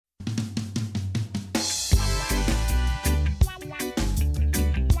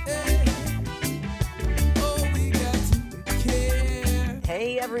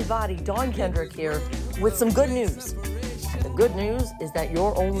everybody, Dawn Kendrick here with some good news. And the good news is that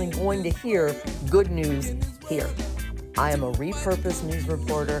you're only going to hear good news here. I am a repurposed news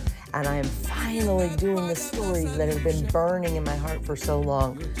reporter, and I am finally doing the stories that have been burning in my heart for so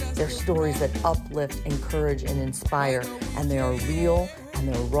long. They're stories that uplift, encourage, and inspire, and they are real, and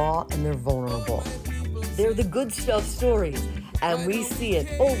they're raw, and they're vulnerable. They're the good stuff stories, and we see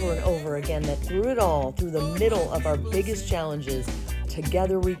it over and over again that through it all, through the middle of our biggest challenges,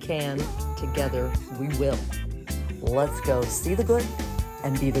 together we can, together we will. Let's go see the good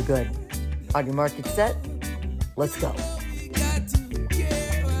and be the good. On your mark, get set. Let's go.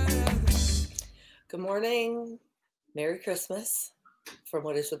 Good morning. Merry Christmas from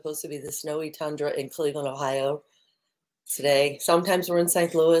what is supposed to be the snowy tundra in Cleveland, Ohio. Today, sometimes we're in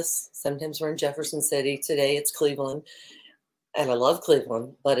St. Louis, sometimes we're in Jefferson City. Today it's Cleveland. And I love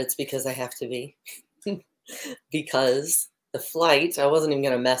Cleveland, but it's because I have to be. Because the flight, I wasn't even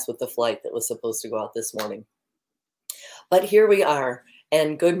going to mess with the flight that was supposed to go out this morning. But here we are,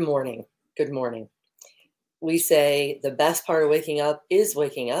 and good morning. Good morning. We say the best part of waking up is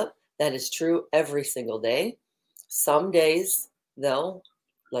waking up. That is true every single day. Some days, though,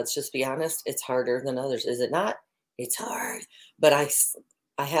 let's just be honest, it's harder than others. Is it not? It's hard. But I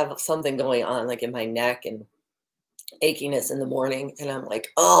have something going on like in my neck and achiness in the morning. And I'm like,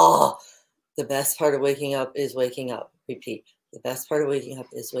 oh, the best part of waking up is waking up. Repeat. The best part of waking up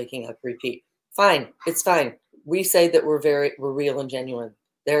is waking up. Repeat. Fine. It's fine. We say that we're real and genuine.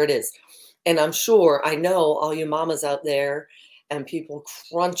 There it is. And I'm sure, I know all you mamas out there and people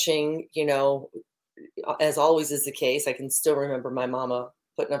crunching, as always is the case. I can still remember my mama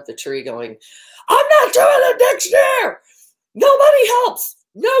putting up the tree going, I'm not doing it next year. Nobody helps.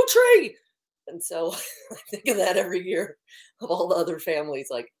 No tree. And so I think of that every year of all the other families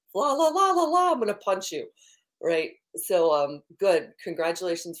like, la, la, la, la, la, I'm going to punch you. Right. So good.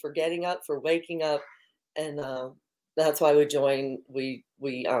 Congratulations for getting up, for waking up. And that's why we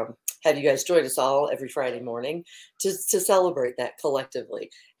have you guys join us all every Friday morning to celebrate that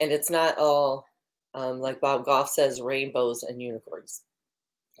collectively. And it's not all, like Bob Goff says, rainbows and unicorns.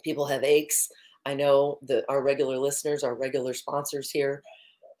 People have aches. I know that our regular listeners, our regular sponsors here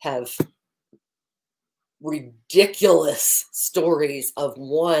have ridiculous stories of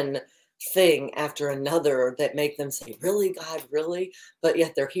one thing after another that make them say, really, God, really? But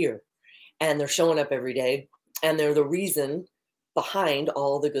yet they're here and they're showing up every day. And they're the reason behind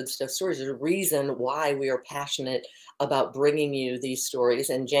all the good stuff stories. There's a reason why we are passionate about bringing you these stories.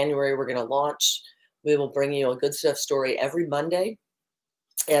 In January, we're going to launch. We will bring you a good stuff story every Monday.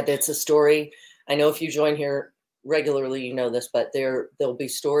 And it's a story. I know if you join here regularly, you know this, but there'll be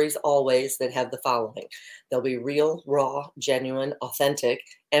stories always that have the following. They'll be real, raw, genuine, authentic,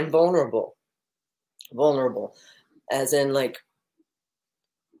 and vulnerable. Vulnerable, as in like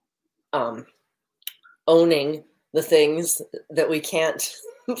owning the things that we can't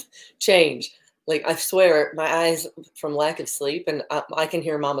change. Like, I swear, my eyes from lack of sleep, and I can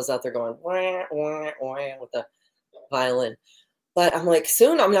hear mamas out there going, wah, wah, wah, with the violin. But I'm like,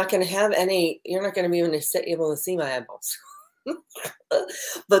 soon I'm not going to have any, you're not going to be able to see my eyeballs.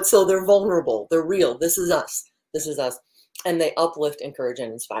 But so they're vulnerable. They're real. This is us. This is us. And they uplift, encourage,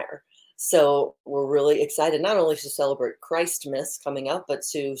 and inspire. So we're really excited, not only to celebrate Christmas coming up, but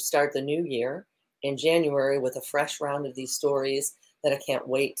to start the new year in January with a fresh round of these stories that I can't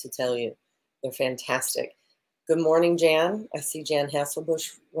wait to tell you. They're fantastic. Good morning, Jan. I see Jan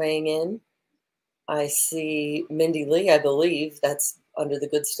Hasselbush weighing in. I see Mindy Lee, I believe. That's under the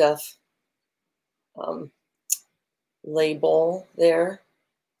good stuff label there.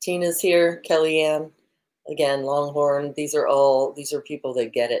 Tina's here. Kellyanne, again, Longhorn. These are people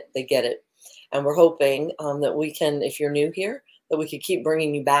that get it. They get it. And we're hoping that we can, if you're new here, that we could keep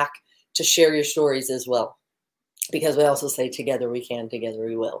bringing you back to share your stories as well. Because we also say together we can, together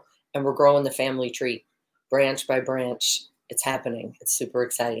we will. And we're growing the family tree branch by branch. It's happening. It's super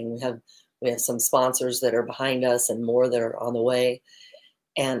exciting. We have some sponsors that are behind us and more that are on the way.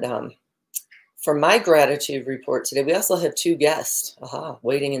 And for my gratitude report today, we also have two guests,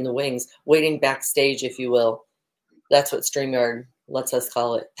 waiting in the wings, waiting backstage, if you will. That's what StreamYard lets us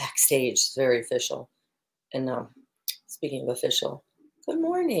call it, backstage. It's very official. And speaking of official, good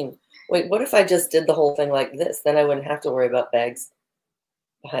morning. Wait, what if I just did the whole thing like this? Then I wouldn't have to worry about bags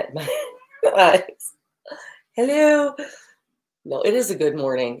behind my eyes. Hello. No, it is a good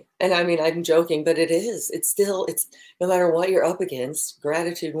morning. And I mean, I'm joking, but it is. It's no matter what you're up against,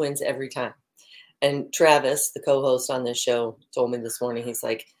 gratitude wins every time. And Travis, the co-host on this show, told me this morning, he's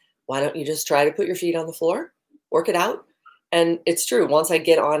like, why don't you just try to put your feet on the floor, work it out? And it's true. Once I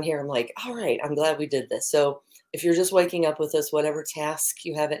get on here, I'm like, all right, I'm glad we did this. So if you're just waking up with us, whatever task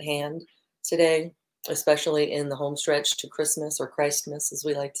you have at hand today, especially in the home stretch to Christmas or Christmas, as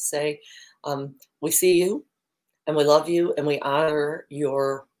we like to say, we see you and we love you and we honor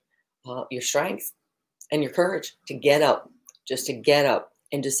your strength and your courage to get up, just to get up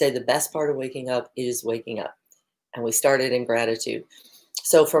and to say the best part of waking up is waking up. And we started in gratitude.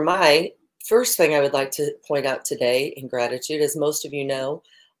 So for my first thing I would like to point out today in gratitude, as most of you know,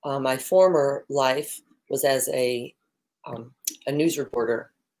 my former life was as a news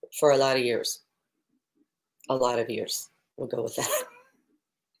reporter for a lot of years. A lot of years. We'll go with that.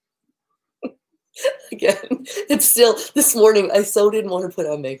 Again, it's still, this morning, I so didn't want to put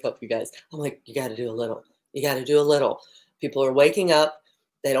on makeup, you guys. I'm like, you got to do a little. You got to do a little. People are waking up.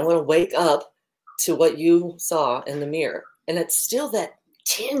 They don't want to wake up to what you saw in the mirror. And it's still that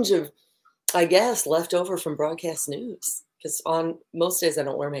tinge of, I guess, left over from broadcast news. Because on most days, I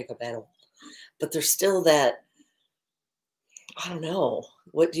don't wear makeup at all. But there's still that, I don't know.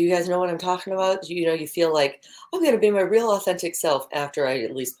 What do you guys know what I'm talking about? You feel like I'm going to be my real authentic self after I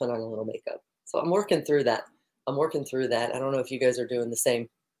at least put on a little makeup. So I'm working through that. I don't know if you guys are doing the same.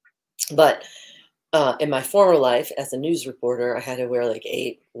 But in my former life as a news reporter, I had to wear like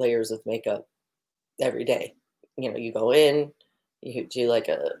 8 layers of makeup every day. You go in, you do like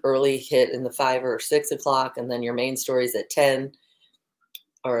a early hit in the 5 or 6 o'clock, and then your main stories at 10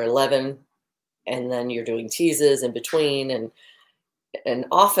 or 11, and then you're doing teases in between, and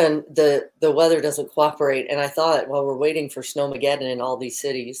often the weather doesn't cooperate. And I thought, well, we're waiting for Snowmageddon in all these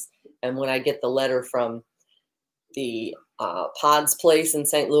cities. And when I get the letter from the Pods place in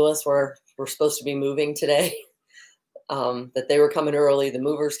St. Louis, where we're supposed to be moving today, that they were coming early, the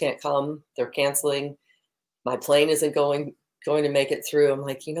movers can't come, they're canceling, my plane isn't going to make it through. I'm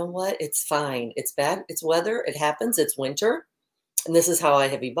like, you know what? It's fine. It's bad. It's weather. It happens. It's winter. And this is how I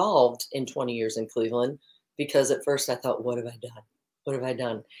have evolved in 20 years in Cleveland, because at first I thought, what have I done? What have I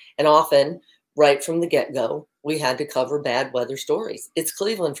done? And often, right from the get-go, we had to cover bad weather stories. It's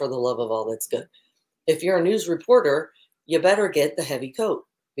Cleveland, for the love of all that's good. If you're a news reporter, you better get the heavy coat,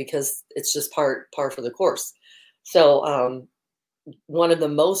 because it's just par for the course. So one of the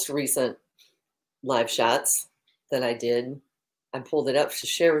most recent live shots that I did, I pulled it up to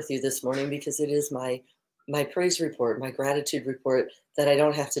share with you this morning, because it is my praise report, my gratitude report, that I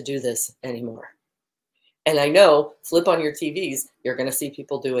don't have to do this anymore. And I know, flip on your TVs, you're going to see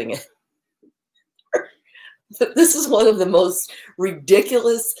people doing it. This is one of the most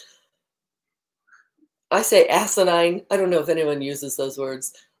ridiculous, I say asinine, I don't know if anyone uses those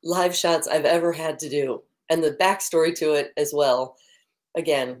words, live shots I've ever had to do. And the backstory to it as well.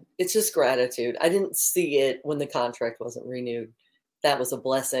 Again, it's just gratitude. I didn't see it when the contract wasn't renewed. That was a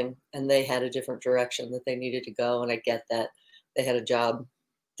blessing. And they had a different direction that they needed to go. And I get that. They had a job.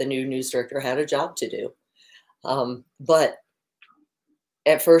 The new news director had a job to do. But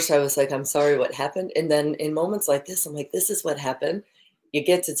at first I was like, I'm sorry, what happened? And then in moments like this, I'm like, this is what happened. You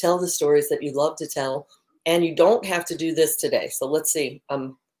get to tell the stories that you love to tell, and you don't have to do this today. So let's see.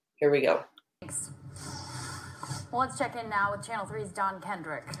 Here we go. Thanks. Well, let's check in now with Channel 3's Don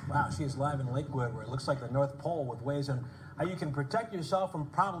Kendrick. Wow, she's live in Lakewood, where it looks like the North Pole, with ways on how you can protect yourself from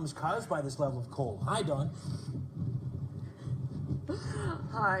problems caused by this level of cold. Hi, Dawn.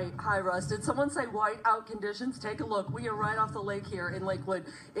 Hi, Russ. Did someone say whiteout conditions? Take a look. We are right off the lake here in Lakewood.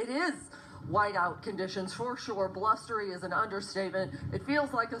 It is whiteout conditions for sure. Blustery is an understatement. It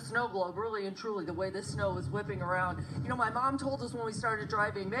feels like a snow globe, really and truly, the way this snow is whipping around. My mom told us when we started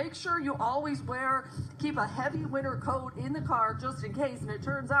driving, make sure you always keep a heavy winter coat in the car just in case. And it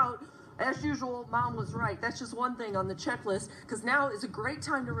turns out, as usual, Mom was right. That's just one thing on the checklist, because now is a great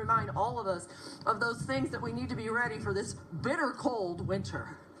time to remind all of us of those things that we need to be ready for this bitter cold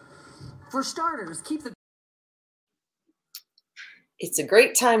winter. For starters, It's a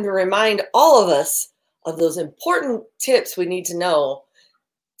great time to remind all of us of those important tips we need to know.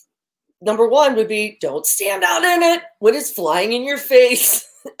 Number 1 would be, don't stand out in it when it's flying in your face.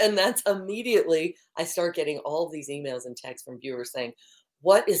 And that's immediately, I start getting all of these emails and texts from viewers saying,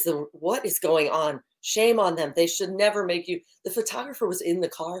 what is going on? Shame on them. They should never make you. The photographer was in the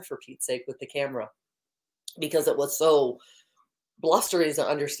car, for Pete's sake, with the camera, because it was so blustery is an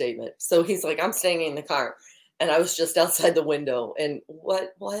understatement. So he's like, I'm staying in the car. And I was just outside the window. And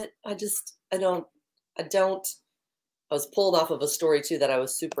what? I was pulled off of a story too that I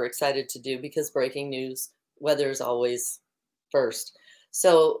was super excited to do, because breaking news, weather is always first.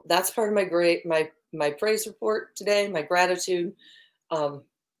 So that's part of my praise report today, my gratitude.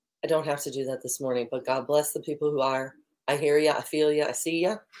 I don't have to do that this morning, but God bless the people who are. I hear you, I feel you, I see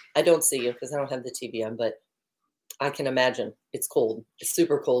you. I don't see you because I don't have the TV on, but I can imagine. It's cold. It's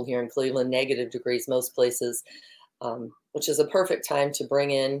super cold here in Cleveland, negative degrees most places, which is a perfect time to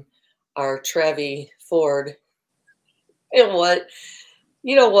bring in our Travi Ford. And what?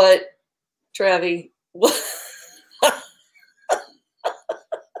 You know what, Travi?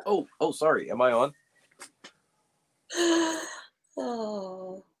 Oh, sorry. Am I on?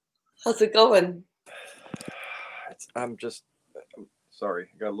 Oh, how's it going? I'm sorry.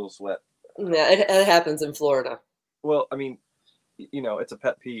 I got a little sweat. Yeah, it happens in Florida. Well, I mean, it's a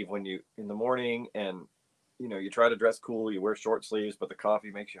pet peeve when you in the morning and you try to dress cool, you wear short sleeves, but the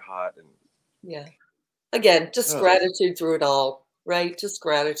coffee makes you hot and Yeah. Again, just gratitude through it all, right? Just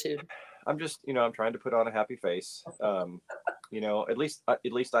gratitude. I'm just, I'm trying to put on a happy face. At least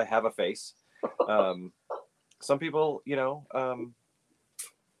I have a face. Some people, I'm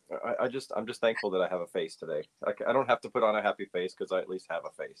just thankful that I have a face today. I don't have to put on a happy face because I at least have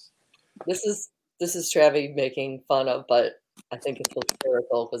a face. This is Travi making fun of, but I think it's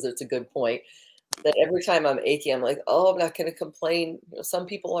hysterical because it's a good point. That every time I'm achy, I'm like, oh, I'm not going to complain. Some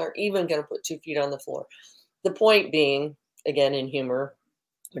people aren't even going to put 2 feet on the floor. The point being, again, in humor,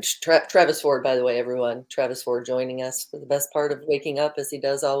 which Travis Ford, by the way, everyone, Travis Ford joining us for the best part of waking up, as he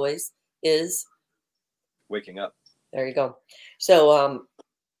does always, is waking up. There you go. So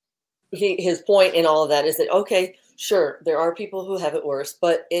his point in all of that is that, okay, sure, there are people who have it worse,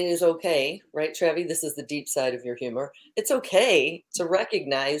 but it is okay, right, Travi? This is the deep side of your humor. It's okay to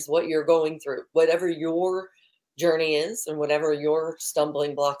recognize what you're going through, whatever your journey is and whatever your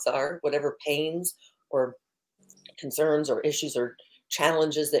stumbling blocks are, whatever pains or concerns or issues or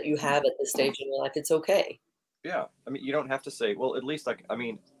challenges that you have at this stage in your life. It's okay. Yeah. I mean, you don't have to say, well, at least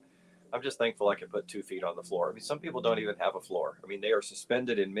I'm just thankful I can put 2 feet on the floor. I mean, some people don't even have a floor. I mean, they are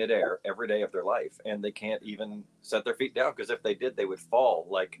suspended in midair every day of their life, and they can't even set their feet down because if they did, they would fall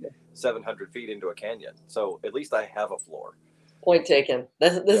like 700 feet into a canyon. So at least I have a floor. Point taken.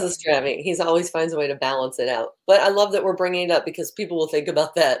 This is Travi. He's always finds a way to balance it out. But I love that we're bringing it up because people will think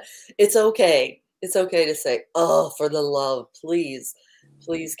about that. It's okay. It's okay to say, oh, for the love, please,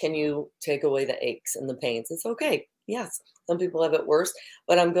 can you take away the aches and the pains? It's okay. Yes, some people have it worse,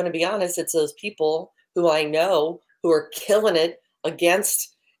 but I'm going to be honest. It's those people who I know who are killing it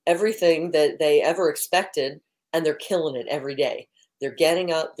against everything that they ever expected, and they're killing it every day. They're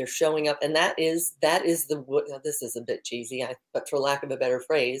getting up, they're showing up, and that is this is a bit cheesy, but for lack of a better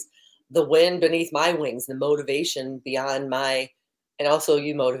phrase, the wind beneath my wings, the motivation beyond my, and also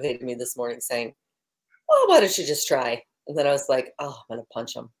you motivated me this morning saying, "Oh, why don't you just try?" And then I was like, "Oh, I'm gonna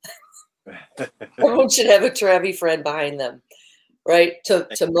punch them." Everyone should have a Travi friend behind them, right? To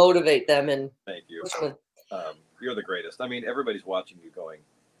motivate them. And thank you. You're the greatest. I mean, everybody's watching you going,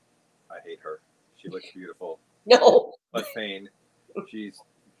 I hate her. She looks beautiful. No. Much pain. She's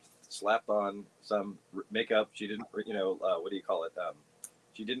slapped on some makeup. She didn't, what do you call it?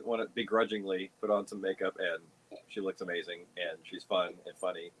 She didn't want to begrudgingly put on some makeup, and she looks amazing, and she's fun and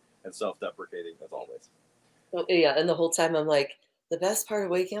funny and self-deprecating as always. Well, yeah, and the whole time I'm like, the best part of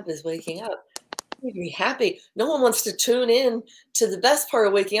waking up is waking up. You can be happy. No one wants to tune in to the best part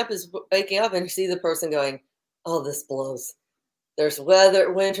of waking up is waking up and see the person going, oh, this blows. There's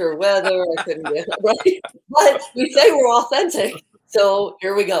winter weather. I couldn't get it right. But we say we're authentic. So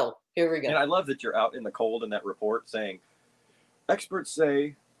here we go. And I love that you're out in the cold in that report saying, experts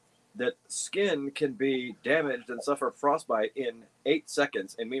say that skin can be damaged and suffer frostbite in 8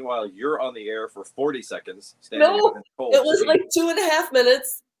 seconds. And meanwhile, you're on the air for 40 seconds. No, it was like 2.5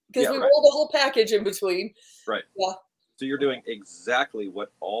 minutes because we rolled a whole package in between. Right. Yeah. So you're doing exactly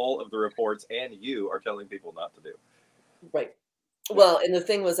what all of the reports and you are telling people not to do. Right. Well, and the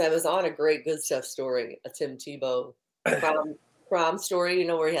thing was, I was on a great Good Stuff story, a Tim Tebow prom story,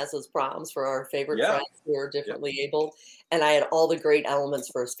 where he has those proms for our favorite friends who are differently abled. And I had all the great elements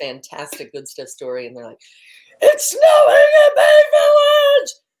for his fantastic Good Stuff story. And they're like, it's snowing in Bay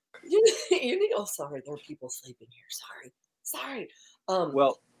Village. You need, oh, sorry, there are people sleeping here. Sorry.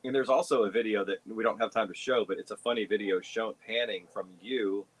 Well, and there's also a video that we don't have time to show, but it's a funny video panning from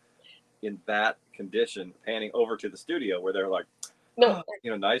you in that condition, panning over to the studio where they're like, no,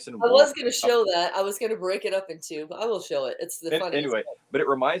 nice and warm. I was going to show that. I was going to break it up in two, but I will show it. It's the funniest. Anyway, but it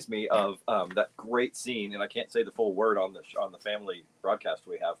reminds me of that great scene, and I can't say the full word on the family broadcast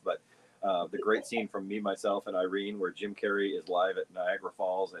we have, but the great scene from Me, Myself, and Irene where Jim Carrey is live at Niagara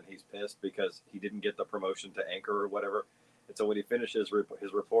Falls and he's pissed because he didn't get the promotion to anchor or whatever. And so when he finishes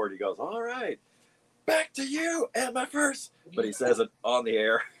his report, he goes, all right, back to you and my first. But he says it on the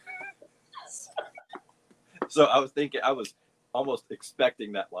air. So I was almost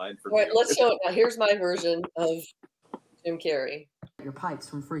expecting that line from you. All right, let's show it now. Here's my version of Jim Carrey. Your pipes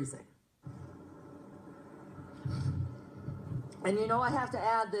from freezing. And I have to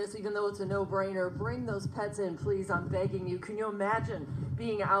add this, even though it's a no-brainer, bring those pets in, please, I'm begging you. Can you imagine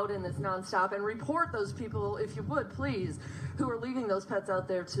being out in this nonstop? And report those people, if you would, please, who are leaving those pets out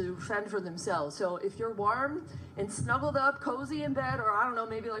there to fend for themselves. So if you're warm and snuggled up, cozy in bed, or I don't know,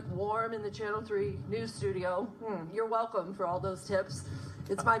 maybe like warm in the Channel 3 news studio, you're welcome for all those tips.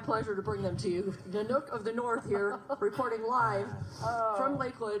 It's my pleasure to bring them to you. The Nook of the North here, reporting live from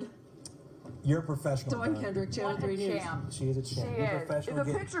Lakewood. You're a professional. Dawn Kendrick, Channel 3 News. She is a champ. She You're is. professional.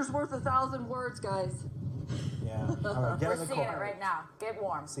 If a picture's worth 1,000 words, guys. Yeah. All right, get We're in the seeing car. it right now. Get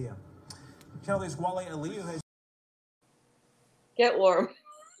warm. See ya. Channel 3's Wale Aliyu has Get warm.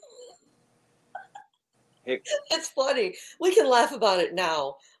 Hey, It's funny. We can laugh about it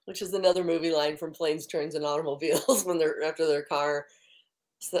now, which is another movie line from Planes, Trains, and Automobiles when they're after their car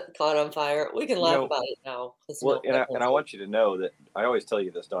caught on fire. We can laugh about it now. Well, and I want you to know that I always tell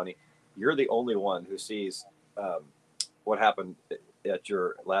you this, Donnie. You're the only one who sees what happened at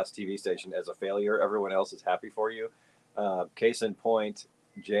your last TV station as a failure. Everyone else is happy for you. Case in point,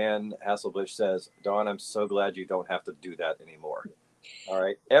 Jan Hasselbush says, "Dawn, I'm so glad you don't have to do that anymore." All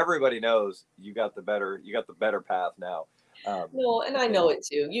right, everybody knows you got the better path now. No, and I know it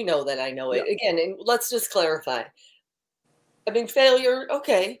too. You know that I know it. Yeah. Again, and let's just clarify. I mean, failure,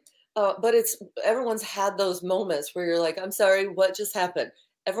 okay, but everyone's had those moments where you're like, "I'm sorry, what just happened?"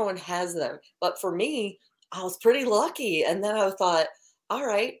 Everyone has them, but for me, I was pretty lucky, and then I thought, "All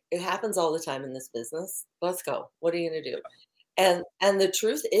right, it happens all the time in this business. Let's go. What are you gonna do?" And the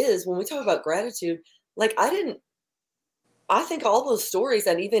truth is, when we talk about gratitude, like I think all those stories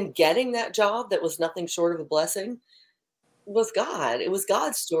and even getting that job that was nothing short of a blessing was God. It was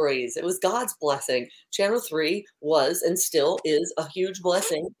God's stories. It was God's blessing. Channel 3 was and still is a huge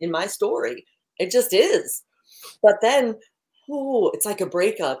blessing in my story. It just is. But then, ooh, it's like a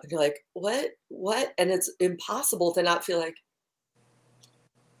breakup. And you're like, what? What? And it's impossible to not feel like,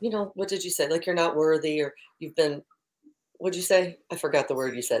 what did you say? Like you're not worthy or you've been, what'd you say? I forgot the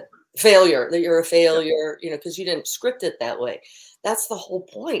word you said. Failure, that you're a failure, because you didn't script it that way. That's the whole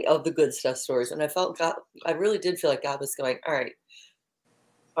point of the good stuff stories. And I really did feel like God was going, all right,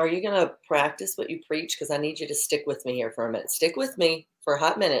 are you going to practice what you preach? Because I need you to stick with me here for a minute. Stick with me for a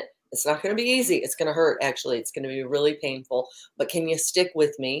hot minute. It's not going to be easy. It's going to hurt, actually. It's going to be really painful. But can you stick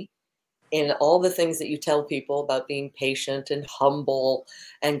with me in all the things that you tell people about being patient and humble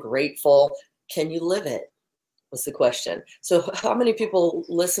and grateful? Can you live it? Was the question. So how many people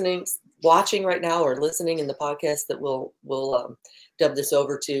watching right now or listening in the podcast that we'll dub this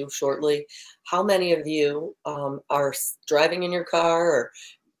over to shortly, how many of you are driving in your car or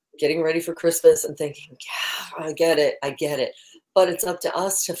getting ready for Christmas and thinking, yeah, I get it. But it's up to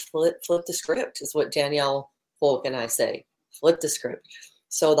us to flip the script, is what Danielle Folk and I say. Flip the script.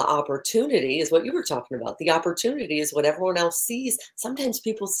 So the opportunity is what you were talking about. The opportunity is what everyone else sees. Sometimes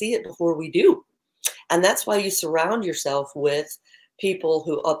people see it before we do. And that's why you surround yourself with people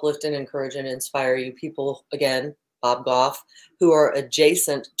who uplift and encourage and inspire you. People, again, Bob Goff, who are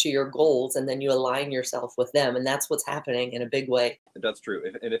adjacent to your goals, and then you align yourself with them. And that's what's happening in a big way. That's true.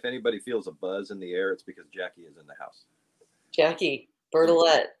 And if anybody feels a buzz in the air, it's because Jackie is in the house. Jackie,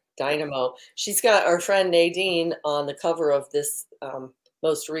 Bertolette, Dynamo. She's got our friend Nadine on the cover of this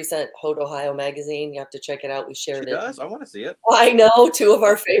most recent Hode, Ohio magazine. You have to check it out. We shared it. She does? I want to see it. I know, two of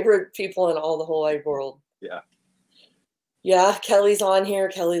our favorite people in all the whole wide world. Yeah. Yeah, Kelly's on here,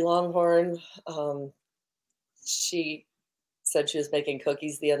 Kelly Longhorn. She said she was making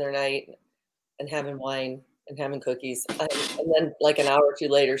cookies the other night and having wine and having cookies. And then like an hour or two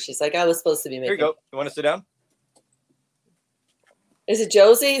later, she's like, I was supposed to be making. Here you go. You want to sit down? Is it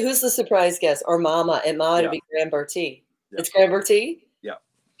Josie? Who's the surprise guest? Or Mama? It might be Grand Bertie. Yeah. It's Grand Bertie? Yeah.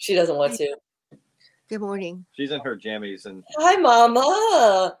 She doesn't want to. Good morning. She's in her jammies and. Hi,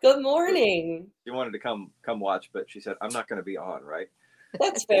 Mama. Good morning. She wanted to come watch, but she said, "I'm not going to be on, right?"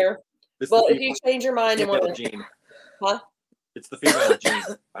 That's fair. Well, if you change your mind and want to, gene. Huh? It's the female gene.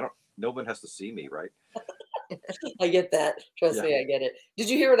 No one has to see me, right? I get that. Trust me, I get it. Did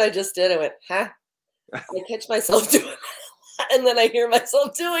you hear what I just did? I went, huh? I catch myself doing it, and then I hear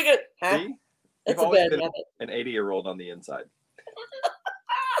myself doing it. Huh? See? That's a bad habit. An 80-year-old on the inside.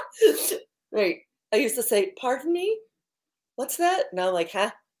 Right. I used to say, pardon me? What's that? Now I'm like, huh?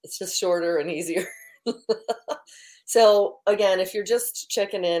 It's just shorter and easier. So again, if you're just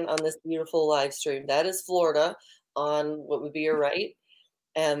checking in on this beautiful live stream, that is Florida on what would be your right.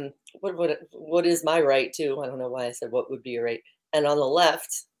 And what is my right too? I don't know why I said what would be your right. And on the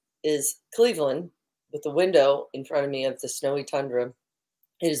left is Cleveland with the window in front of me of the snowy tundra.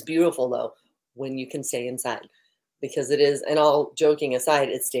 It is beautiful though when you can stay inside, because it is, and all joking aside,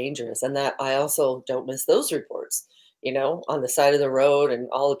 it's dangerous. And that I also don't miss those reports. on the side of the road, and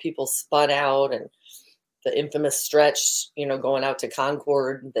all the people spun out, and the infamous stretch, going out to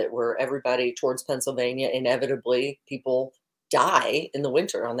Concord, that where everybody towards Pennsylvania, inevitably people die in the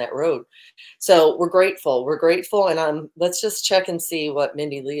winter on that road. So we're grateful. And let's just check and see what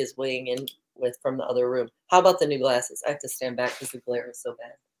Mindy Lee is weighing in with from the other room. How about the new glasses? I have to stand back because the glare is so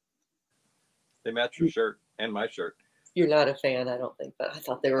bad. They match your shirt and my shirt. You're not a fan, I don't think, but I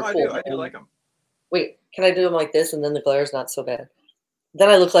thought they were cool. I do like them. Wait, can I do them like this and then the glare's not so bad? Then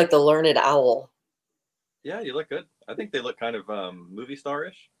I look like the learned owl. Yeah, you look good. I think they look kind of movie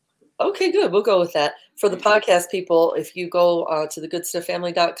star-ish. Okay, good. We'll go with that. For the podcast people, if you go to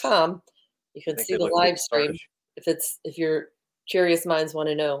thegoodstufffamily.com, you can see the live stream. If your curious minds want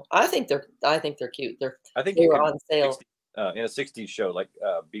to know, I think they're cute. They were on sale in a 60s show like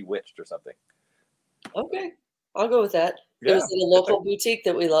Bewitched or something. Okay, I'll go with that. Yeah, it was in a local boutique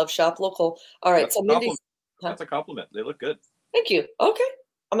that we love. Shop local. All right, so Mindy, that's a compliment. They look good. Thank you. Okay,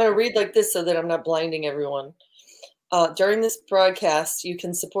 I'm going to read like this so that I'm not blinding everyone. During this broadcast, you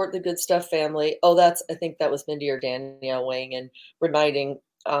can support the Good Stuff family. I think that was Mindy or Danielle weighing in, reminding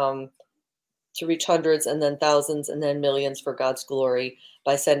to reach hundreds and then thousands and then millions for God's glory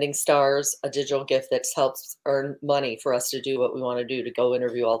by sending stars, a digital gift that helps earn money for us to do what we want to do, to go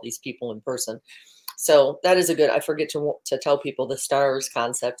interview all these people in person. So that is I forget to tell people the stars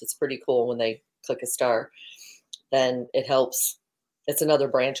concept. It's pretty cool when they click a star. Then it helps. It's another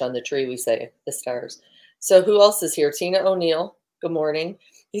branch on the tree, we say, the stars. So who else is here? Tina O'Neill. Good morning.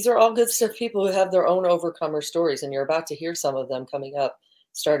 These are all Good Stuff people who have their own overcomer stories, and you're about to hear some of them coming up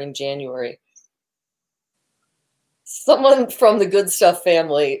starting January. Someone from the Good Stuff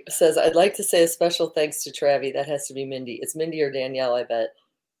family says, I'd like to say a special thanks to Travi. That has to be Mindy. It's Mindy or Danielle, I bet.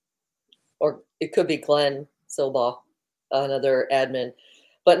 Or it could be Glenn Silbaugh, another admin.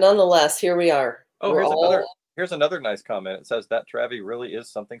 But nonetheless, here we are. Here's another nice comment. It says that Travi really is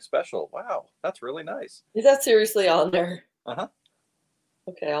something special. Wow, that's really nice. Is that seriously on there? Uh-huh.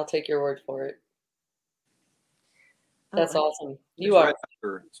 Okay, I'll take your word for it. That's awesome. You are.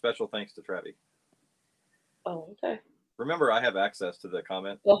 Right, special thanks to Travi. Oh, okay. Remember, I have access to the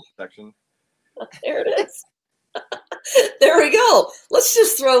comment section. There it is. There we go. Let's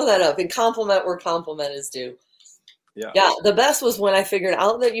just throw that up and compliment where compliment is due. Yeah. The best was when I figured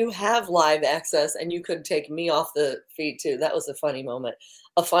out that you have live access and you could take me off the feed too. That was a funny moment.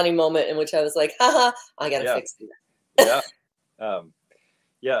 A funny moment in which I was like, haha, I got to fix it.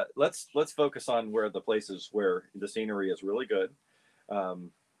 Yeah. Let's focus on where the places where the scenery is really good.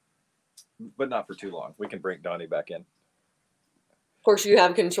 But not for too long. We can bring Donnie back in. Of course, you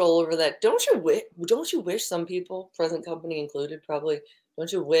have control over that. Don't you wish some people, present company included, probably,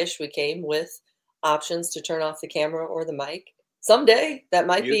 don't you wish we came with options to turn off the camera or the mic? Someday that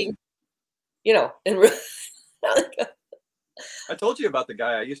might be, in I told you about the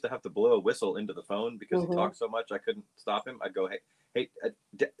guy. I used to have to blow a whistle into the phone because he talked so much I couldn't stop him. I'd go, hey.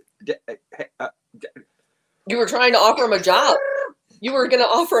 You were trying to offer him a job. You were going to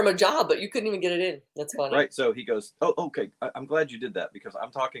offer him a job, but you couldn't even get it in. That's funny. Right. So he goes, oh, okay. I'm glad you did that because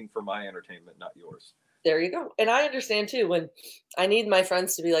I'm talking for my entertainment, not yours. There you go. And I understand too, when I need my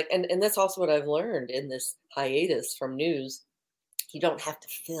friends to be like, and that's also what I've learned in this hiatus from news. You don't have to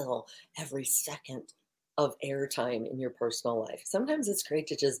fill every second of airtime in your personal life. Sometimes it's great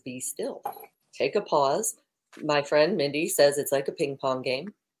to just be still. Take a pause. My friend Mindy says it's like a ping pong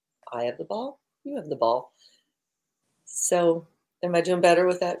game. I have the ball. You have the ball. So am I doing better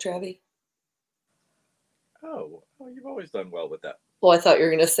with that, Travi? Oh, you've always done well with that. Well, I thought you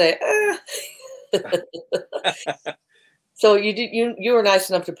were going to say, So you were nice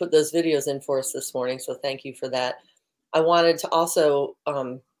enough to put those videos in for us this morning. So thank you for that. I wanted to also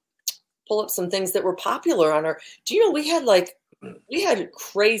pull up some things that were popular on our. Do you know we had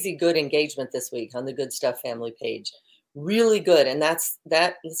crazy good engagement this week on the Good Stuff family page, really good. And that's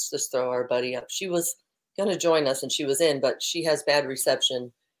that. Let's just throw our buddy up. She was going to join us and she was in, but she has bad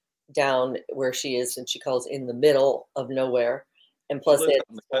reception down where she is, and she calls in the middle of nowhere. And plus, in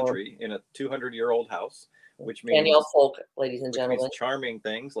the country in a 200-year-old house, which means Danielle Folk, ladies and gentlemen, charming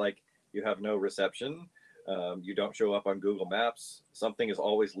things like you have no reception. You don't show up on Google Maps. Something is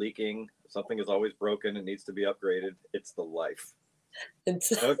always leaking. Something is always broken and needs to be upgraded. It's the life.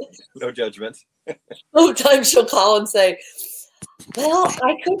 No judgment. Sometimes she'll call and say, well,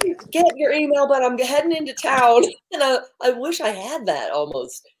 I couldn't get your email, but I'm heading into town. And I wish I had that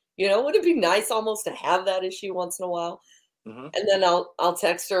almost. Would it be nice almost to have that issue once in a while? Mm-hmm. And then I'll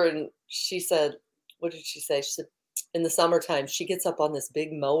text her and she said, what did she say? She said, in the summertime, she gets up on this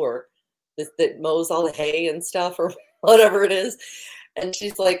big mower that mows all the hay and stuff or whatever it is. And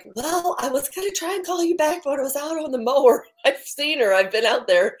she's like, well, I was going to try and call you back, but I was out on the mower. I've seen her. I've been out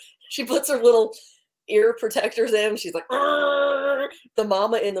there. She puts her little ear protectors in. She's like, the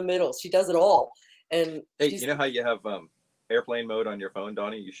mama in the middle. She does it all. And hey, you know how you have airplane mode on your phone,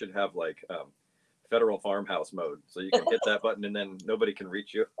 Donnie? You should have like federal farmhouse mode, so you can hit that button and then nobody can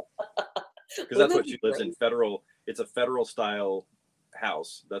reach you. Because that's what she lives in. Federal. It's a federal style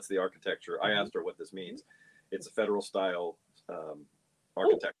house. That's the architecture. I asked her what this means. It's a federal style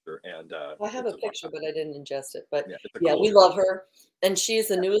architecture, and I have a picture, but I didn't ingest it. But yeah, we love her, and she's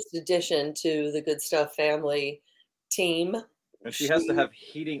the newest addition to the Good Stuff family team. And she has to have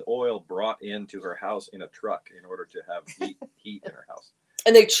heating oil brought into her house in a truck in order to have heat in her house.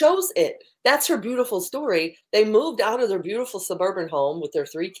 And they chose it. That's her beautiful story. They moved out of their beautiful suburban home with their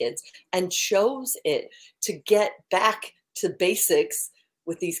 3 kids and chose it to get back to basics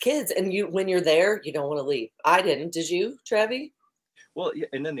with these kids. And when you're there, you don't want to leave. I didn't. Did you, Travi? Well, yeah,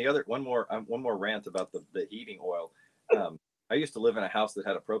 and then the other one more rant about the heating oil. I used to live in a house that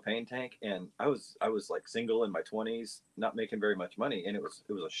had a propane tank, and I was like single in my 20s, not making very much money, and it was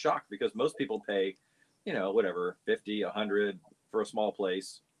a shock because most people pay, whatever, 50, 100 for a small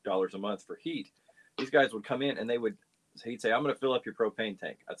place, dollars a month for heat. These guys would come in and he'd say, I'm going to fill up your propane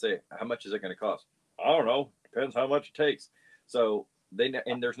tank. I'd say, how much is it going to cost? I don't know. Depends how much it takes. So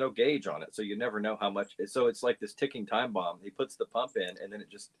and there's no gauge on it. So you never know how much. So it's like this ticking time bomb. He puts the pump in and then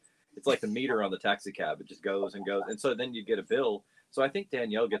it's like the meter on the taxi cab. It just goes and goes. And so then you get a bill. So I think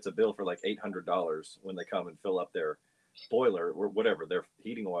Danielle gets a bill for like $800 when they come and fill up their boiler or whatever, their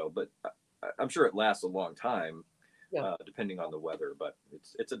heating oil. But I'm sure it lasts a long time. Yeah. Depending on the weather, but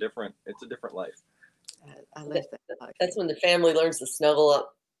it's a different life. I love that. That's when the family learns to snuggle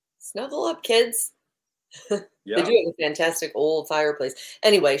up, kids. Yeah. They do have a fantastic old fireplace.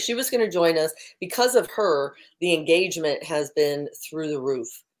 Anyway, she was going to join us. Because of her, the engagement has been through the roof.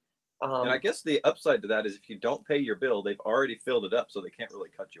 And I guess the upside to that is if you don't pay your bill, they've already filled it up, so they can't really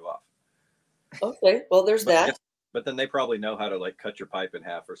cut you off. Okay, well, there's that. But then they probably know how to like cut your pipe in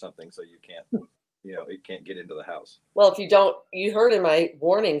half or something, so you can't. It can't get into the house. Well, you heard in my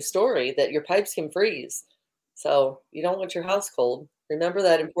warning story that your pipes can freeze. So you don't want your house cold. Remember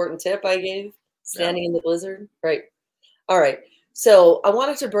that important tip I gave? Standing in the blizzard? Right. All right. So I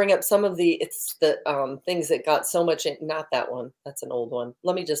wanted to bring up some of the things that got so much not that one. That's an old one.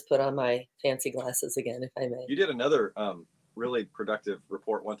 Let me just put on my fancy glasses again, if I may. You did another really productive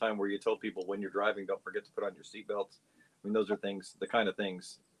report one time where you told people when you're driving, don't forget to put on your seatbelts. I mean, those are the kind of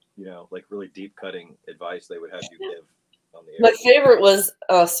things, like really deep cutting advice they would have you give on the air. My favorite was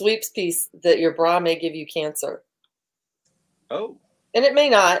Sweep's piece that your bra may give you cancer. Oh. And it may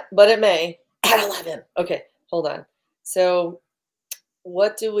not, but it may at 11. Okay, hold on. So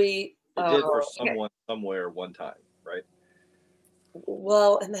what do we... It did for someone somewhere one time, right?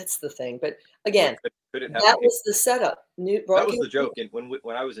 Well, and that's the thing. But again, could it that was the setup. That was the joke. And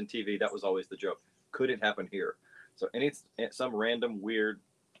when I was in TV, that was always the joke. Could it happen here? So some random, weird,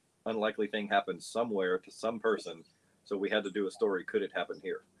 unlikely thing happened somewhere to some person. So we had to do a story. Could it happen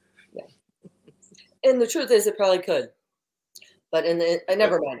here? Yeah. And the truth is, it probably could. But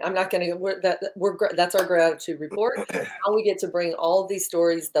never mind. I'm not going to. That's our gratitude report. Now we get to bring all of these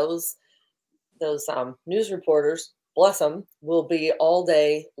stories. Those news reporters, bless them, will be all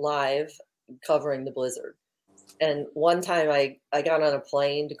day live covering the blizzard. And one time I got on a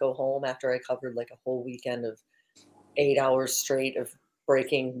plane to go home after I covered like a whole weekend of 8 hours straight of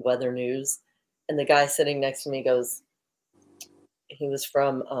breaking weather news. And the guy sitting next to me goes, he was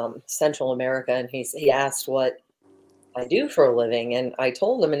from Central America, and he asked what I do for a living. And I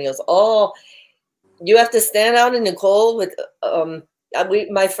told him, and he goes, oh, you have to stand out in the cold with,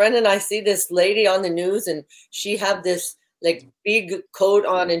 my friend and I see this lady on the news, and she have this like big coat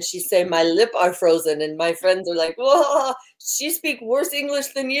on, and she say, my lip are frozen. And my friends are like, whoa, she speak worse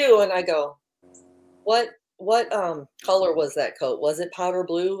English than you. And I go, what color was that coat? Was it powder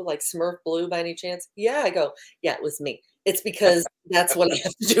blue, like Smurf blue by any chance? Yeah. I go, yeah, it was me. It's because that's what I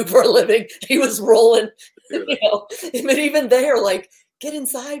have to do for a living. He was rolling, but even there, like, get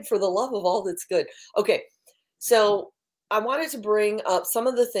inside for the love of all that's good. Okay. So I wanted to bring up some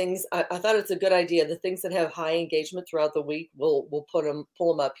of the things. I thought it's a good idea. The things that have high engagement throughout the week, we'll pull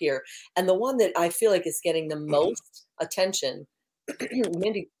them up here. And the one that I feel like is getting the most attention,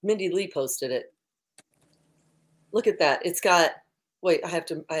 Mindy Lee posted it. Look at that. It's got, wait, I have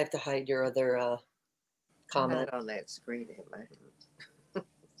to hide your other comment. Not on that screen.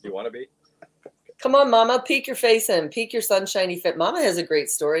 You want to be? Come on, Mama, peek your face in. Peek your sunshiny fit. Mama has a great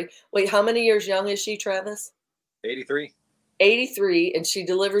story. Wait, how many years young is she, Travis? 83. 83, and she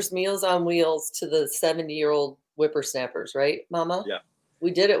delivers Meals on Wheels to the 70-year-old whippersnappers, right, Mama? Yeah.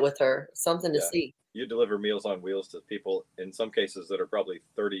 We did it with her. Something to Yeah. see. You deliver Meals on Wheels to people, in some cases, that are probably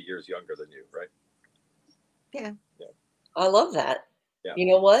 30 years younger than you, right? Yeah. I love that. Yeah. You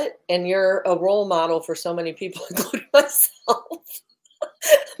know what? And you're a role model for so many people, including myself.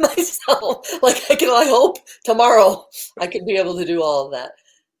 Like I hope tomorrow I could be able to do all of that.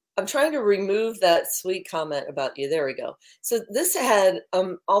 I'm trying to remove that sweet comment about you. There we go. So this had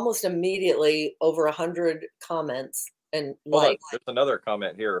almost immediately over 100 comments and Hold on. likes. There's another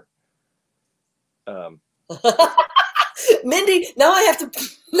comment here. Mindy, now I have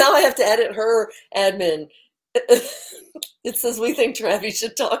to edit her admin. It says we think Travi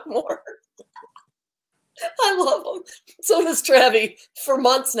should talk more. I love him. So does Travi. For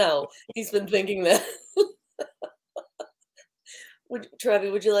months now, he's been thinking that.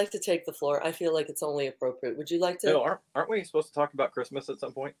 Travi, would you like to take the floor? I feel like it's only appropriate. Would you like to? No, aren't we supposed to talk about Christmas at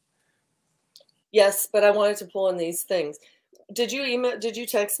some point? Yes, but I wanted to pull in these things. Did you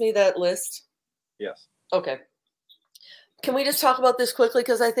text me that list? Yes. Okay. Can we just talk about this quickly?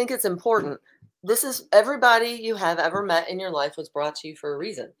 Because I think it's important. This is everybody you have ever met in your life was brought to you for a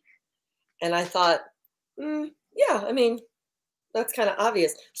reason. And I thought, yeah, I mean, that's kind of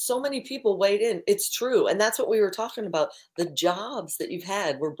obvious. So many people weighed in. It's true. And that's what we were talking about. The jobs that you've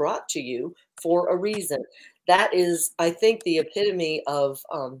had were brought to you for a reason. That is, I think, the epitome of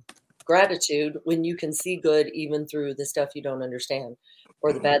gratitude when you can see good even through the stuff you don't understand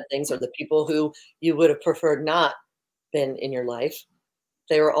or the bad things or the people who you would have preferred not been in your life.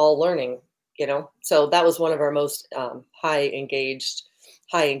 They were all learning, So that was one of our most high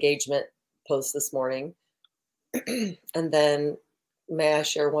engagement posts this morning. And then may I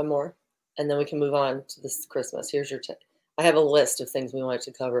share one more? And then we can move on to this Christmas. Here's your tip. I have a list of things we wanted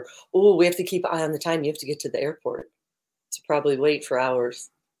to cover. Oh, we have to keep an eye on the time. You have to get to the airport. To probably wait for hours.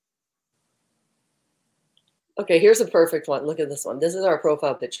 Okay, here's a perfect one. Look at this one. This is our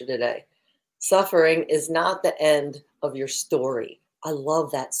profile picture today. Suffering is not the end of your story. I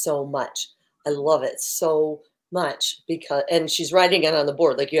love that so much. I love it so much and she's writing it on the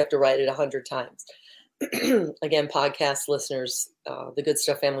board. Like you have to write it 100 times. Again, podcast listeners,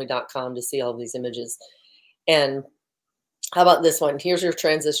 thegoodstufffamily.com to see all these images. And how about this one? Here's your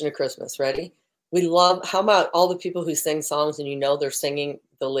transition to Christmas. Ready? How about all the people who sing songs and they're singing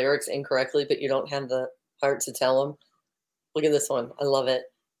the lyrics incorrectly, but you don't have the heart to tell them? Look at this one. I love it.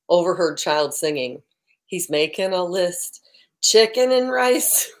 Overheard child singing. He's making a list. Chicken and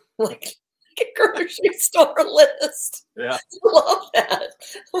rice. Like a grocery store list. Yeah. I love that.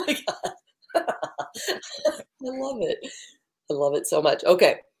 Oh my God. I love it. I love it so much.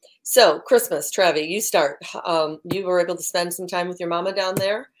 Okay. So Christmas, Travi, you start. You were able to spend some time with your mama down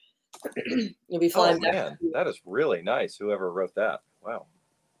there. You'll be flying back. Man, that is really nice. Whoever wrote that. Wow.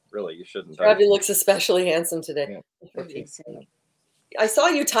 Really, you shouldn't. Travi looks especially handsome today. Yeah. I saw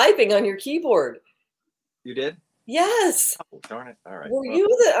you typing on your keyboard. You did? Yes. Oh, darn it. All right. Were you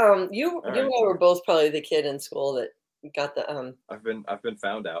you and I were both probably the kid in school that got the I've been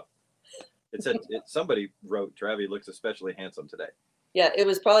found out. It said somebody wrote Travi looks especially handsome today. Yeah, it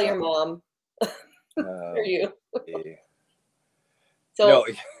was probably your mom. Or you. So no,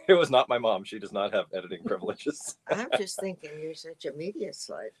 it was not my mom. She does not have editing privileges. I'm just thinking you're such a media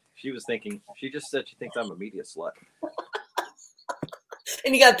slut. She just said she thinks I'm a media slut.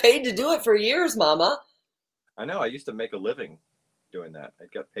 And you got paid to do it for years, Mama. I know. I used to make a living doing that. I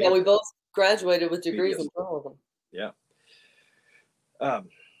got paid. Yeah, we both graduated with degrees in journalism. Yeah.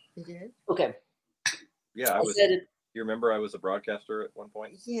 You did? Okay. Yeah, I was. You remember I was a broadcaster at one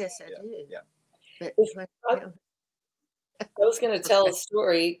point? Yes, I did. Yeah. But I was going to tell a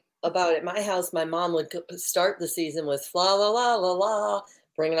story about at my house. My mom would start the season with la la la la la,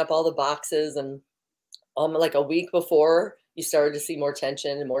 bringing up all the boxes, and like a week before, you started to see more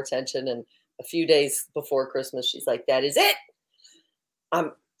tension. And a few days before Christmas, she's like, "That is it.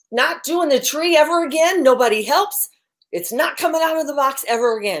 I'm not doing the tree ever again. Nobody helps. It's not coming out of the box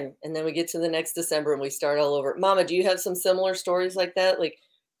ever again." And then we get to the next December and we start all over. Mama, do you have some similar stories like that? Like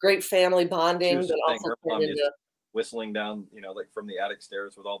great family bonding, but also turned into whistling down, like from the attic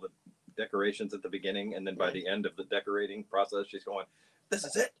stairs with all the decorations at the beginning. And then by the end of the decorating process, she's going, "This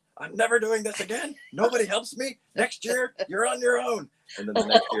is it. I'm never doing this again. Nobody helps me. Next year, you're on your own." And then the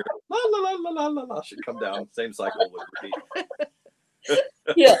next year, la la la la la la la, she'd come down. Same cycle would repeat.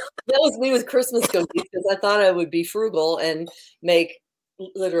 Yeah, that was me with Christmas cookies because I thought I would be frugal and I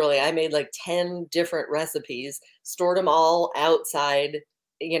made like 10 different recipes, stored them all outside,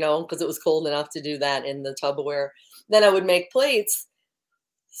 because it was cold enough to do that in the Tupperware. Then I would make plates.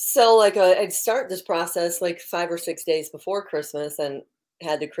 So I'd start this process like 5 or 6 days before Christmas and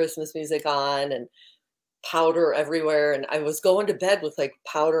had the Christmas music on and powder everywhere, and I was going to bed with like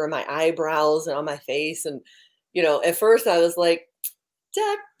powder in my eyebrows and on my face. And at first I was like,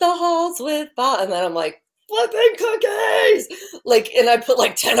 deck the halls with and then I'm like, flipping cookies, like, and I put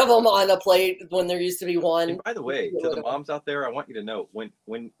like 10 of them on a plate when there used to be one. And by the way, to the moms out there, I want you to know when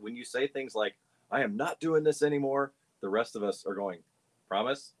you say things like, I am not doing this anymore, the rest of us are going,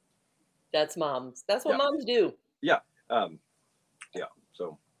 promise? That's moms. That's what Yeah. moms do. Yeah. Yeah.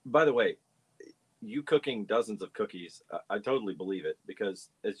 So, by the way, you cooking dozens of cookies, I totally believe it, because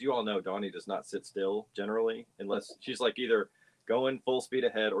as you all know, Donnie does not sit still generally unless she's like either going full speed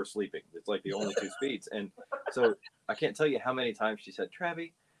ahead or sleeping. It's like the only two speeds. And so I can't tell you how many times she said,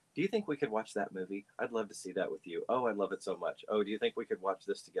 Travi, do you think we could watch that movie? I'd love to see that with you. Oh, I love it so much. Oh, do you think we could watch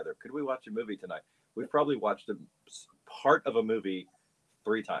this together? Could we watch a movie tonight? We've probably watched a part of a movie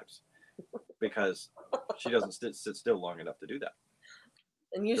 3 times because she doesn't sit still long enough to do that.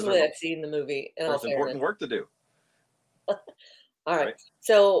 And usually I've seen the movie. There's important work to do. All right.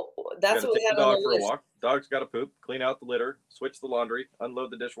 So that's what we take have the on dog the for list. a walk. Dog's got to poop. Clean out the litter. Switch the laundry. Unload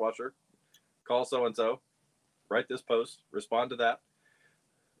the dishwasher. Call so and so. Write this post. Respond to that.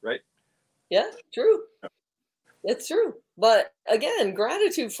 Right? Yeah, true. It's true. But again,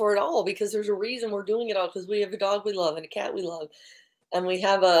 gratitude for it all, because there's a reason we're doing it all, because we have a dog we love and a cat we love. And we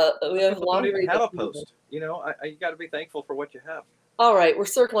have People don't laundry. even have a post. You got to be thankful for what you have. All right, we're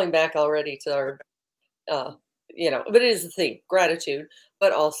circling back already to our but it is the thing, gratitude,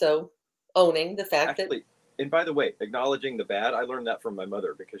 but also owning the fact that. And by the way, acknowledging the bad, I learned that from my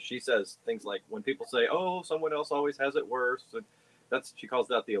mother, because she says things like, when people say, oh, someone else always has it worse, and she calls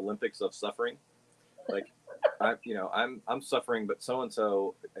that the Olympics of suffering. Like, I'm suffering, but so and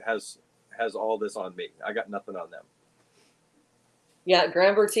so has all this on me. I got nothing on them. Yeah,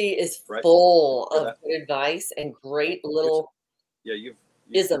 Gramberty is full of good advice and great little you've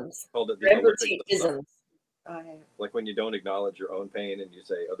isms. Called it the Gramberty isms. Like when you don't acknowledge your own pain and you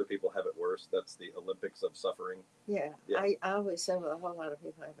say other people have it worse, that's the Olympics of suffering. Yeah. I always say, well, a whole lot of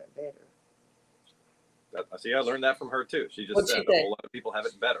people have it better. I learned that from her too. She just said a whole lot of people have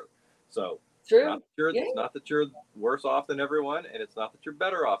it better. So true. It's not that you're worse off than everyone, and it's not that you're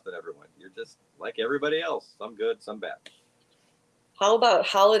better off than everyone. You're just like everybody else. Some good, some bad. How about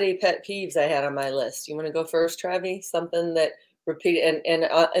holiday pet peeves I had on my list? You want to go first, Travi? Something that repeat and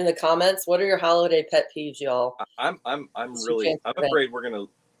in the comments, what are your holiday pet peeves, y'all? I'm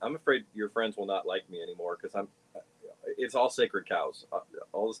afraid your friends will not like me anymore, because it's all sacred cows.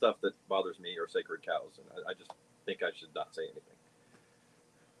 All the stuff that bothers me are sacred cows, and I just think I should not say anything.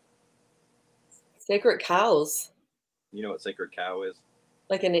 Sacred cows. You know what sacred cow is?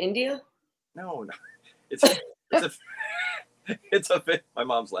 Like in India? No. It's my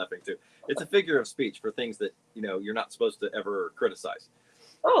mom's laughing too. It's a figure of speech for things that you're not supposed to ever criticize.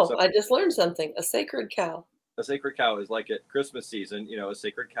 Oh, so, I just learned something. A sacred cow. A sacred cow is like at Christmas season. A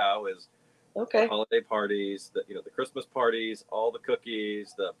sacred cow is okay. The holiday parties, the Christmas parties, all the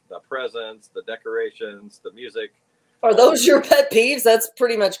cookies, the presents, the decorations, the music. Are those your pet peeves? That's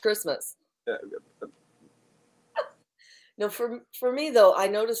pretty much Christmas. No, for me though, I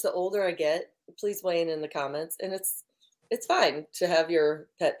notice the older I get, please weigh in the comments, and it's fine to have your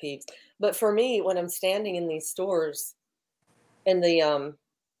pet peeves. But for me, when I'm standing in these stores and the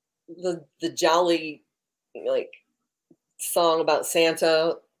jolly like song about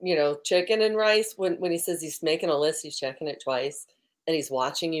Santa, chicken and rice, when he says he's making a list, he's checking it twice, and he's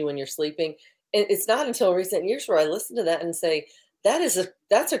watching you when you're sleeping. And it's not until recent years where I listen to that and say,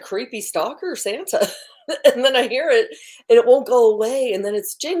 that's a creepy stalker Santa. And then I hear it and it won't go away. And then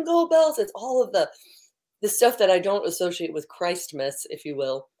it's jingle bells. It's all of the stuff that I don't associate with Christmas, if you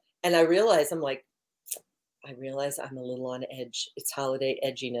will. And I realize I'm a little on edge. It's holiday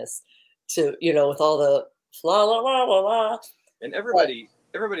edginess to, with all the la la la la la. And everybody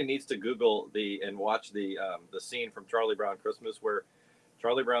needs to Google and watch the scene from Charlie Brown Christmas where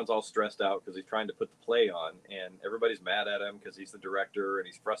Charlie Brown's all stressed out because he's trying to put the play on, and everybody's mad at him because he's the director, and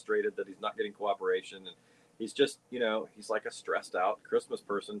he's frustrated that he's not getting cooperation, and he's just, he's like a stressed out Christmas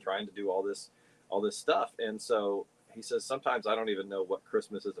person trying to do all this stuff. And so he says, sometimes I don't even know what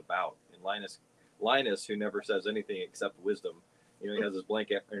Christmas is about. And Linus, who never says anything except wisdom, he has his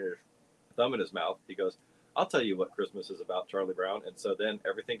blanket and his thumb in his mouth. He goes, I'll tell you what Christmas is about, Charlie Brown. And so then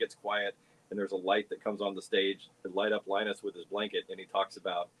everything gets quiet, and there's a light that comes on the stage to light up Linus with his blanket, and he talks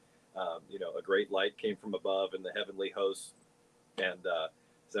about, a great light came from above in the heavenly hosts. And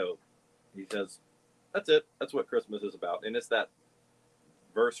so he says, that's it. That's what Christmas is about. And it's that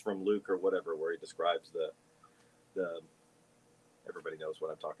verse from Luke or whatever where he describes the everybody knows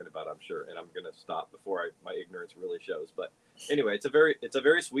what I'm talking about, I'm sure. And I'm going to stop before my ignorance really shows. But anyway, it's a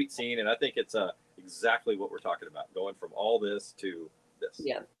very sweet scene, and I think it's exactly what we're talking about, going from all this to this.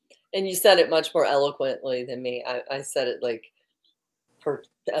 Yeah. And you said it much more eloquently than me. I said it like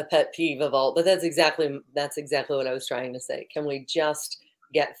a pet peeve of all, but that's exactly what I was trying to say. Can we just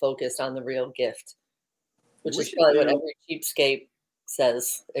get focused on the real gift? Which is probably what every cheapskate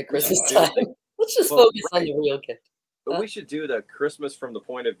says at Christmas time. Let's just focus on the real gift. But we should do the Christmas from the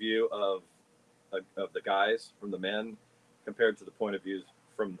point of view of the guys, from the men, compared to the points of view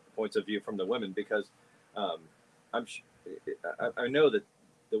from the women, because I know that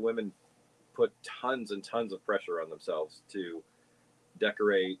the women put tons and tons of pressure on themselves to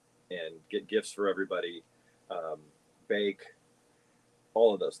decorate and get gifts for everybody, bake,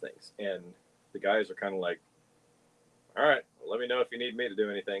 all of those things, and the guys are kind of like, all right, well, let me know if you need me to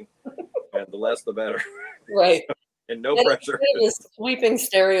do anything, and the less the better. Right. And no pressure. It's a sweeping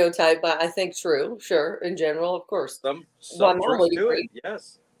stereotype, but I think true. Sure, in general, of course. Some truth to it.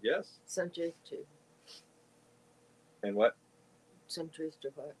 Yes. Some truth to. And what? Some truth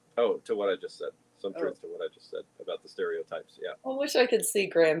to what? Oh, to what I just said. Some truth to what I just said about the stereotypes. Yeah. I wish I could see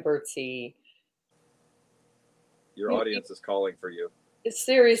Graham Bertie. Your audience is calling for you.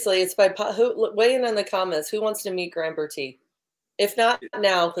 Seriously, it's by weigh in the comments. Who wants to meet Graham Bertie? If not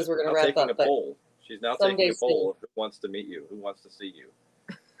now, because we're going to wrap up. Poll. She's now taking a poll of who wants to meet you, who wants to see you.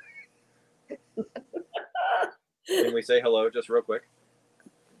 Can we say hello just real quick?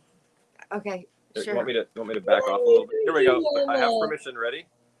 Okay, sure. You want me to back off a little bit? Here we go. I have permission. Ready?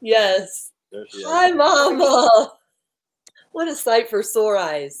 Yes. There she is. Hi, Mama. What a sight for sore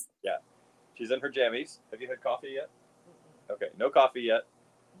eyes. Yeah. She's in her jammies. Have you had coffee yet? Okay. No coffee yet.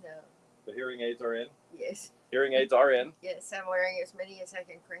 No. The hearing aids are in? Yes. Hearing aids are in. Yes, I'm wearing as many as I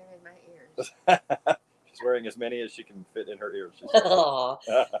can cram in my ears. She's wearing as many as she can fit in her ears.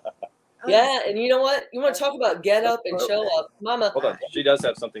 Yeah, and you know what? You want to talk about get up and show up. Mama. Hold on. She does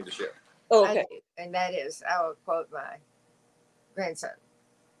have something to share. Oh, okay. And that is, I will quote my grandson,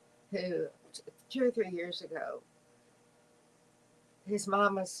 who 2 or 3 years ago, his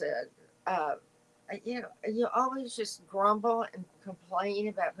mama said, you always just grumble and complain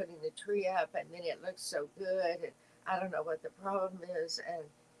about putting the tree up, and then it looks so good, and I don't know what the problem is. And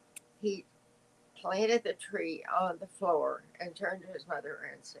he planted the tree on the floor and turned to his mother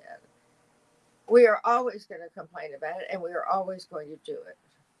and said, we are always going to complain about it, and we are always going to do it.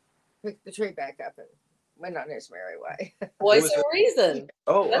 Picked the tree back up and went on his merry way. Voice of reason.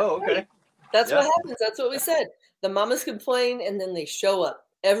 Okay. Right. That's what happens. That's what we said. The mamas complain, and then they show up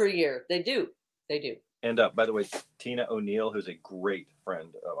every year. They do. And by the way, Tina O'Neill, who's a great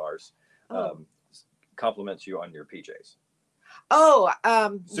friend of ours, compliments you on your PJs.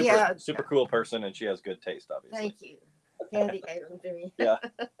 Super cool person, and she has good taste, obviously. Thank you. Candy gave them to me. Yeah.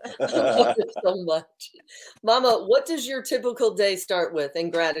 I love it so much. Mama, what does your typical day start with in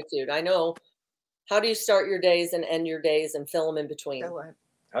gratitude? I know. How do you start your days and end your days and fill them in between? So what?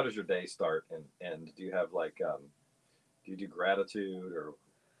 How does your day start? And do you have do you do gratitude or?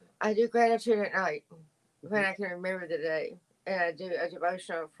 I do gratitude at night when I can remember the day. And I do a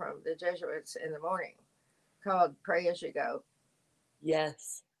devotional from the Jesuits in the morning called Pray As You Go.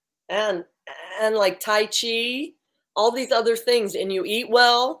 Yes. And like Tai Chi, all these other things. And you eat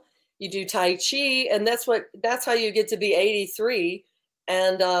well, you do Tai Chi, and that's how you get to be 83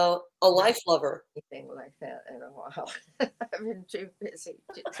 and a life lover. Anything like that in a while. I've been too busy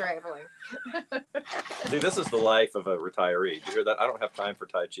traveling. See, this is the life of a retiree. Did you hear that? I don't have time for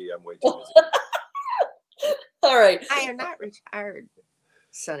Tai Chi. I'm way too busy. All right. I am not retired,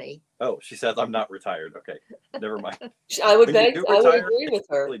 Sonny. Oh, she says I'm not retired. Okay, never mind. I would agree with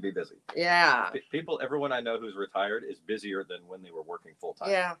her. Really be busy. Yeah. Everyone I know who's retired is busier than when they were working full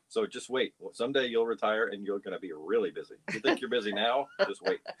time. Yeah. So just wait. Well, someday you'll retire and you're going to be really busy. You think you're busy now? Just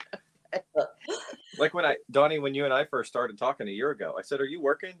wait. Like Donnie, when you and I first started talking a year ago, I said, "Are you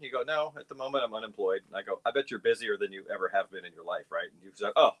working?" You go, "No, at the moment I'm unemployed." And I go, "I bet you're busier than you ever have been in your life, right?" And you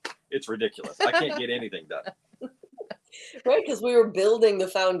said, "Oh, it's ridiculous. I can't get anything done." Right, because we were building the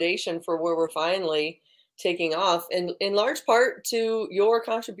foundation for where we're finally taking off, and in large part to your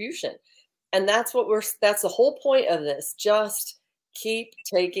contribution. And that's the whole point of this. Just keep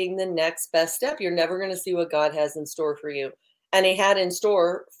taking the next best step. You're never going to see what God has in store for you. And he had in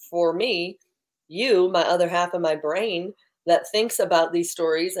store for me, my other half of my brain that thinks about these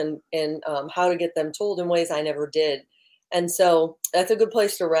stories and how to get them told in ways I never did. And so that's a good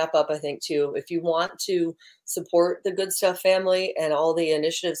place to wrap up, I think, too. If you want to support the Good Stuff family and all the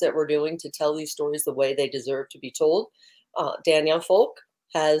initiatives that we're doing to tell these stories the way they deserve to be told, Danielle Folk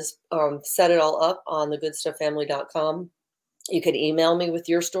has set it all up on thegoodstufffamily.com. You can email me with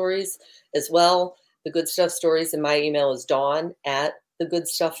your stories as well. The Good Stuff stories, and my email is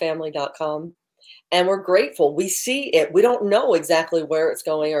dawn@thegoodstufffamily.com. and we're grateful. We see it. We don't know exactly where it's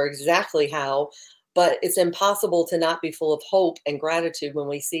going or exactly how, but it's impossible to not be full of hope and gratitude when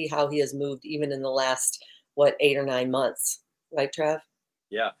we see how he has moved even in the last, 8 or 9 months. Right, Trav?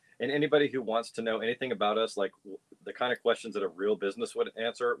 Yeah. And anybody who wants to know anything about us, like the kind of questions that a real business would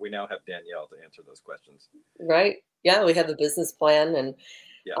answer, we now have Danielle to answer those questions. Right. Yeah, we have a business plan, and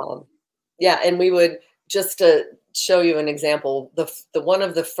Yeah. and we would, just to show you an example, the one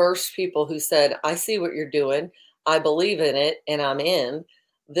of the first people who said, "I see what you're doing. I believe in it, and I'm in."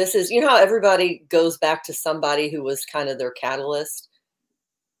 This is, how everybody goes back to somebody who was kind of their catalyst.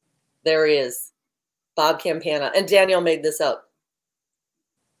 There he is, Bob Campana, and Danielle made this up.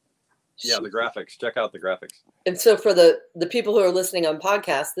 Yeah, the graphics. Check out the graphics. And so for the people who are listening on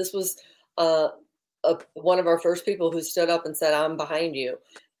podcast, this was one of our first people who stood up and said, "I'm behind you."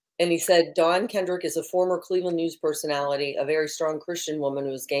 And he said, "Dawn Kendrick is a former Cleveland news personality, a very strong Christian woman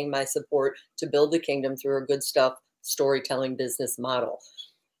who has gained my support to build the kingdom through her good stuff storytelling business model."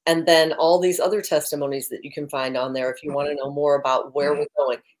 And then all these other testimonies that you can find on there if you want to know more about where we're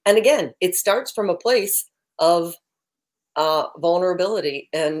going. And again, it starts from a place of vulnerability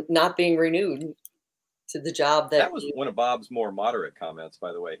and not being renewed to the job that was one of Bob's more moderate comments,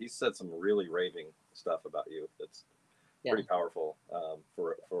 by the way. He said some really raving stuff about you. That's pretty powerful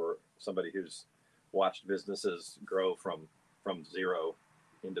for somebody who's watched businesses grow from zero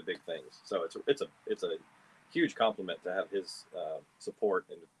into big things. So it's a huge compliment to have his support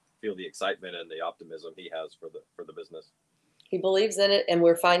and feel the excitement and the optimism he has for the business. He believes in it, and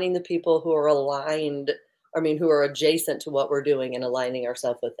we're finding the people who are aligned. Who are adjacent to what we're doing and aligning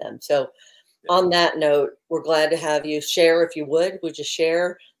ourselves with them. So on that note, we're glad to have you. Share if you would. Would you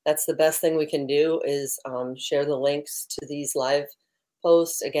share? That's the best thing we can do is share the links to these live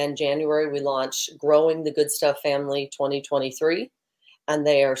posts. Again, January, we launched Growing the Good Stuff Family 2023. And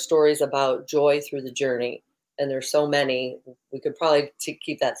they are stories about joy through the journey. And there's so many. We could probably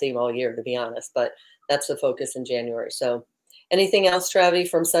keep that theme all year, to be honest. But that's the focus in January. So anything else, Travi,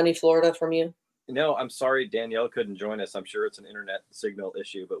 from sunny Florida from you? No, I'm sorry Danielle couldn't join us. I'm sure it's an internet signal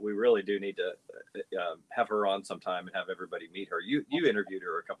issue, but we really do need to have her on sometime and have everybody meet her. You interviewed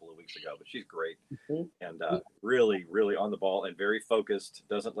her a couple of weeks ago, but she's great. Mm-hmm. And really, really on the ball and very focused,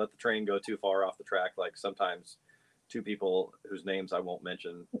 doesn't let the train go too far off the track. Like sometimes two people whose names I won't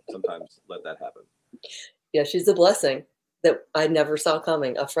mention, sometimes let that happen. Yeah, she's a blessing that I never saw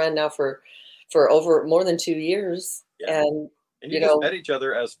coming. A friend now for over more than 2 years. Yeah. And you just met each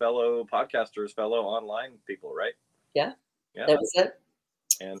other as fellow podcasters, fellow online people, right? Yeah. That was it.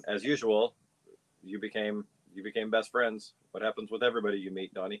 And as usual, you became best friends. What happens with everybody you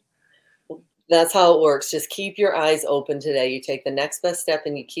meet, Donnie? That's how it works. Just keep your eyes open today. You take the next best step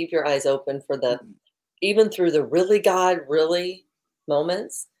and you keep your eyes open for even through the really God, really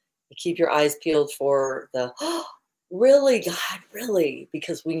moments. You keep your eyes peeled for the really, God, really,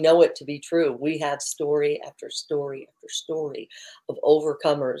 because we know it to be true. We have story after story after story of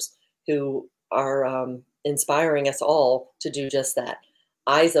overcomers who are inspiring us all to do just that.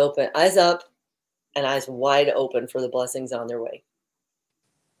 Eyes open, eyes up, and eyes wide open for the blessings on their way.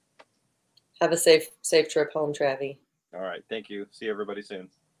 Have a safe trip home, Travi. All right. Thank you. See everybody soon.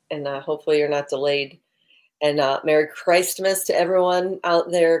 And hopefully you're not delayed. And Merry Christmas to everyone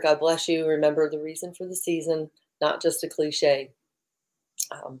out there. God bless you. Remember the reason for the season. Not just a cliche.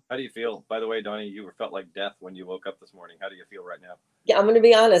 How do you feel? By the way, Donnie, you felt like death when you woke up this morning. How do you feel right now? Yeah, I'm going to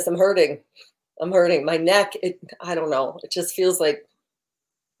be honest. I'm hurting. My neck, I don't know. It just feels like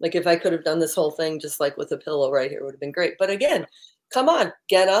if I could have done this whole thing just like with a pillow right here, it would have been great. But again, come on,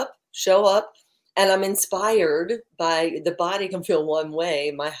 get up, show up. And I'm inspired by the body can feel one way.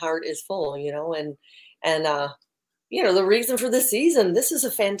 My heart is full, and the reason for the season, this is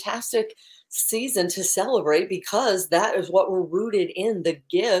a fantastic season to celebrate because that is what we're rooted in, the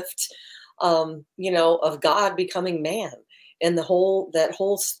gift, of God becoming man, and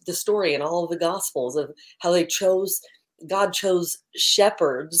the story and all of the gospels of how God chose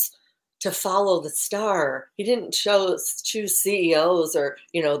shepherds to follow the star. He didn't choose CEOs or,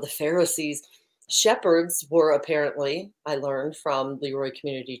 the Pharisees. Shepherds were apparently, I learned from Leroy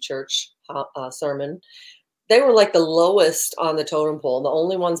Community Church sermon, they were like the lowest on the totem pole. The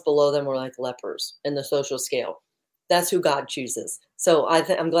only ones below them were like lepers in the social scale. That's who God chooses. So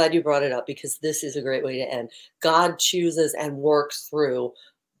I'm glad you brought it up because this is a great way to end. God chooses and works through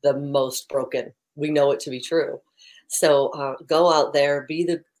the most broken. We know it to be true. So go out there, be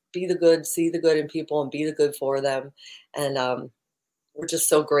the good, see the good in people and be the good for them. And We're just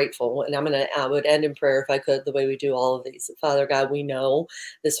so grateful. And I would end in prayer if I could, the way we do all of these. Father God, we know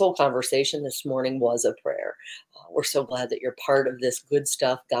this whole conversation this morning was a prayer. We're so glad that you're part of this Good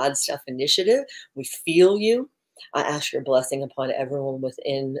Stuff, God Stuff initiative. We feel you. I ask your blessing upon everyone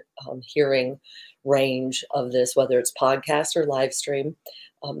within hearing range of this, whether it's podcast or live stream.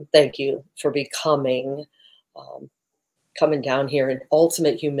 Thank you for becoming coming down here in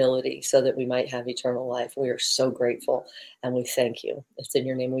ultimate humility so that we might have eternal life. We are so grateful and we thank you. It's in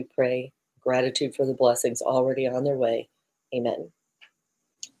your name we pray. Gratitude for the blessings already on their way. Amen.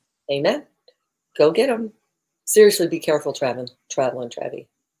 Amen. Go get them. Seriously, be careful traveling, Travi.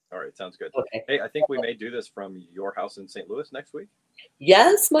 All right, sounds good. Okay. Hey, I think we may do this from your house in St. Louis next week.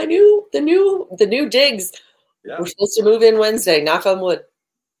 Yes, the new digs. Yeah. We're supposed to move in Wednesday. Knock on wood.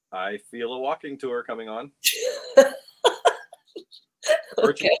 I feel a walking tour coming on.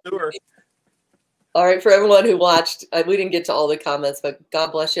 Okay. Tour. All right, for everyone who watched, we didn't get to all the comments, but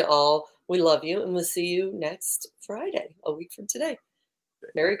God bless you all. We love you, and we'll see you next Friday, a week from today.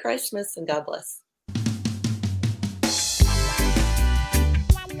 Okay. Merry Christmas, and God bless.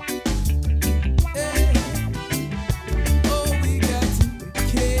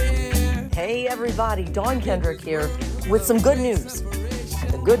 Hey, everybody, Dawn Kendrick here with some good news.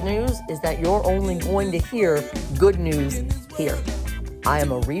 The good news is that you're only going to hear good news here. I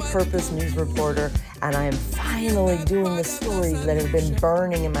am a repurposed news reporter, and I am finally doing the stories that have been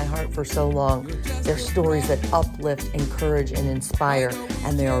burning in my heart for so long. They're stories that uplift, encourage, and inspire,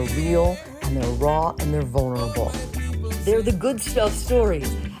 and they are real, and they're raw, and they're vulnerable. They're the good stuff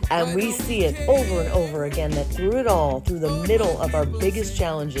stories, and we see it over and over again that through it all, through the middle of our biggest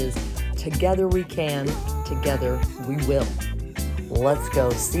challenges, together we can, together we will. Let's go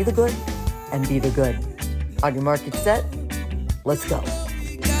see the good and be the good. On your mark, get set. Let's go.